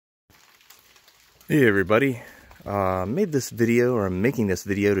Hey everybody, made this video, or I'm making this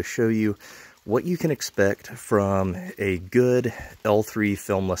video to show you what you can expect from a good L3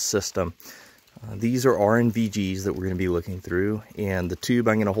 filmless system. These are RNVGs that we're going to be looking through, and the tube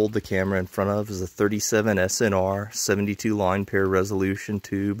I'm going to hold the camera in front of is a 37 SNR 72 line pair resolution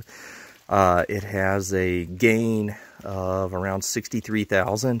tube. It has a gain of around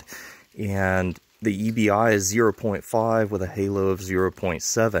 63,000 and the EBI is 0.5 with a halo of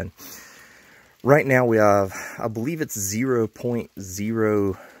 0.7. Right now we have, I believe it's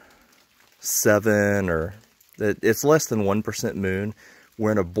 0.07, or it's less than 1% moon.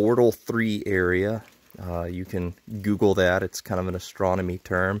 We're in a Bortle 3 area. You can Google that. It's kind of an astronomy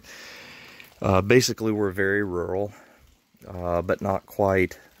term. Basically, we're very rural, but not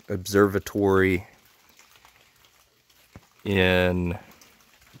quite observatory in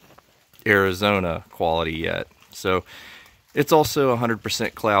Arizona quality yet. So it's also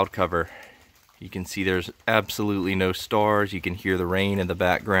 100% cloud cover. You can see there's absolutely no stars. You can hear the rain in the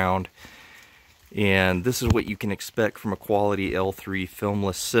background. And this is what you can expect from a quality L3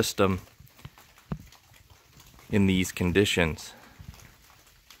 filmless system in these conditions.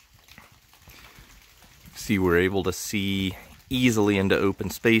 See, we're able to see easily into open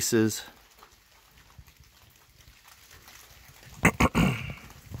spaces.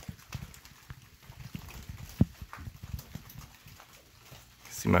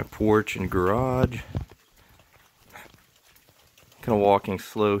 See my porch and garage. Kind of walking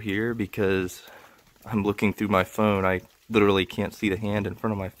slow here because I'm looking through my phone. I literally can't see the hand in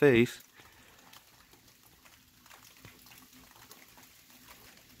front of my face.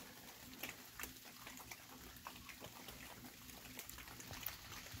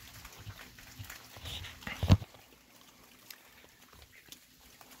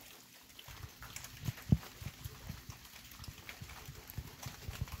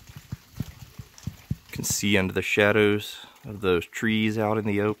 You can see under the shadows of those trees out in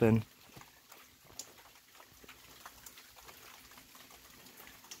the open.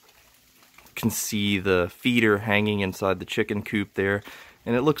 You can see the feeder hanging inside the chicken coop there,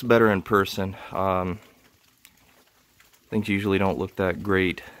 and it looks better in person. Things usually don't look that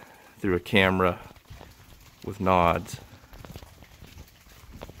great through a camera with nods.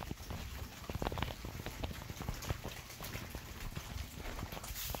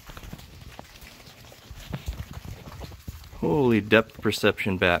 Holy depth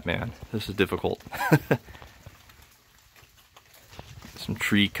perception, Batman. This is difficult. Some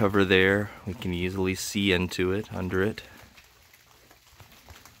tree cover there. We can easily see into it, under it.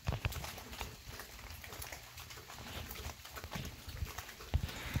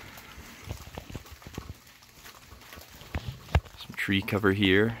 Some tree cover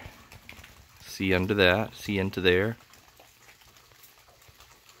here. See under that, see into there.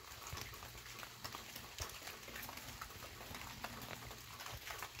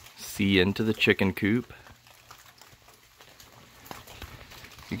 See into the chicken coop.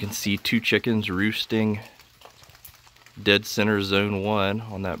 You can see two chickens roosting dead center zone 1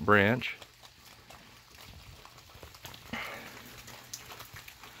 on that branch.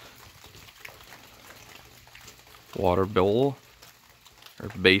 Water bowl, or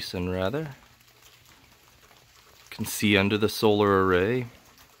basin rather. You can see under the solar array.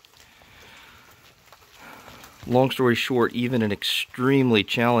 Long story short, even in extremely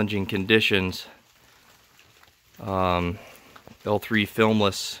challenging conditions, L3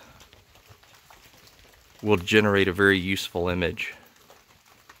 filmless will generate a very useful image.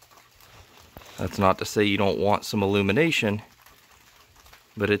 That's not to say you don't want some illumination,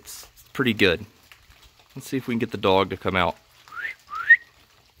 but it's pretty good. Let's see if we can get the dog to come out.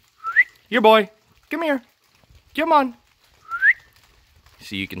 Here, boy, come here. Come on.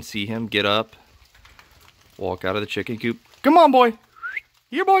 So you can see him get up. Walk out of the chicken coop. Come on, boy.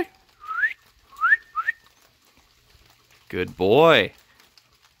 Here, boy. Good boy.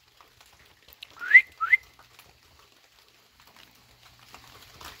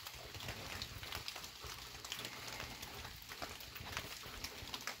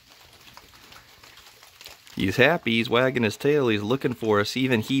 He's happy. He's wagging his tail. He's looking for us.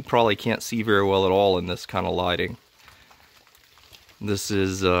 Even he probably can't see very well at all in this kind of lighting. This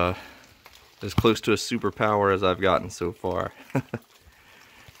is as close to a superpower as I've gotten so far.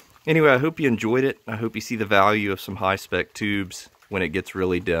 Anyway, I hope you enjoyed it. I hope you see the value of some high-spec tubes when it gets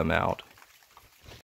really dim out.